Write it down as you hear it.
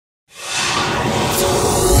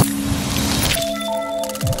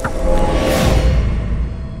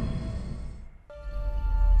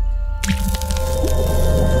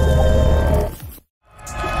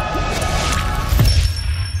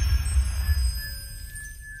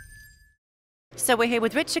So we're here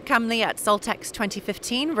with Richard Cumley at Soltex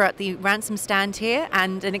 2015. We're at the Ransom stand here,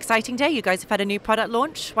 and an exciting day. You guys have had a new product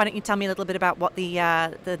launch. Why don't you tell me a little bit about what the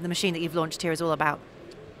machine that you've launched here is all about?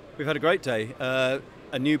 We've had a great day. A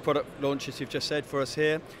new product launch, as you've just said, for us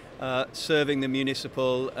here, serving the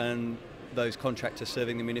municipal and those contractors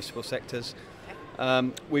serving the municipal sectors.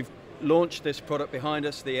 We've launched this product behind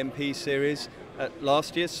us, the MP series, at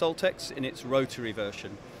last year's Soltex in its rotary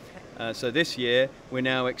version. So this year we're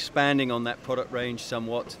now expanding on that product range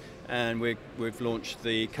somewhat, and we've launched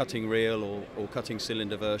the cutting reel or cutting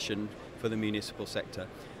cylinder version for the municipal sector.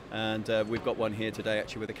 And we've got one here today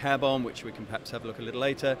actually with a cab on, which we can perhaps have a look a little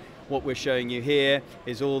later. What we're showing you here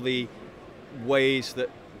is all the ways that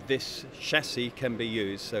this chassis can be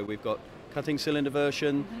used. So we've got cutting cylinder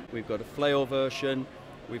version, we've got a flail version,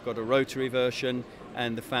 we've got a rotary version,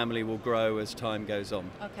 and the family will grow as time goes on.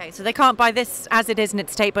 Okay, so they can't buy this as it is in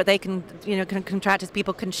its state, but they can, contractors,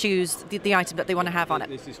 people can choose the item that they want to have on it.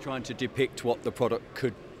 This is trying to depict what the product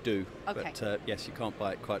could do, okay. But yes, you can't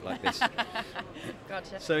buy it quite like this.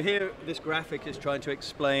 Gotcha. So here, this graphic is trying to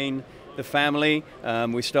explain the family.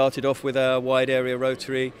 We started off with our wide area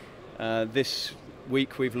rotary. This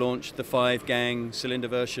week we've launched the 5-gang cylinder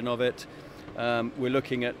version of it. We're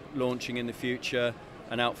looking at launching in the future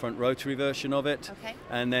an out front rotary version of it, okay.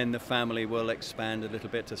 And then the family will expand a little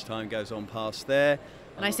bit as time goes on past there.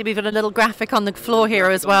 And I see we've got a little graphic on the floor here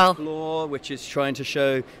as well. On the floor, which is trying to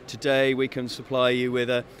show today we can supply you with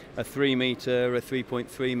a 3 metre, a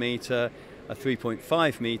 3.3 metre, a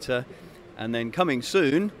 3.5 metre, and then coming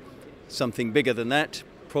soon, something bigger than that,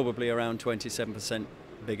 probably around 27%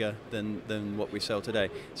 bigger than what we sell today.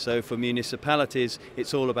 So for municipalities,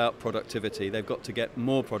 it's all about productivity. They've got to get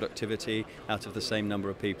more productivity out of the same number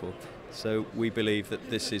of people. So we believe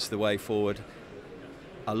that this is the way forward.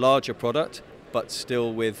 A larger product, but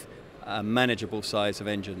still with a manageable size of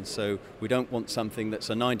engines. So we don't want something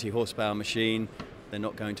that's a 90 horsepower machine. They're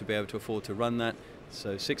not going to be able to afford to run that.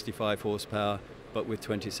 So 65 horsepower, but with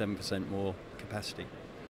 27% more capacity.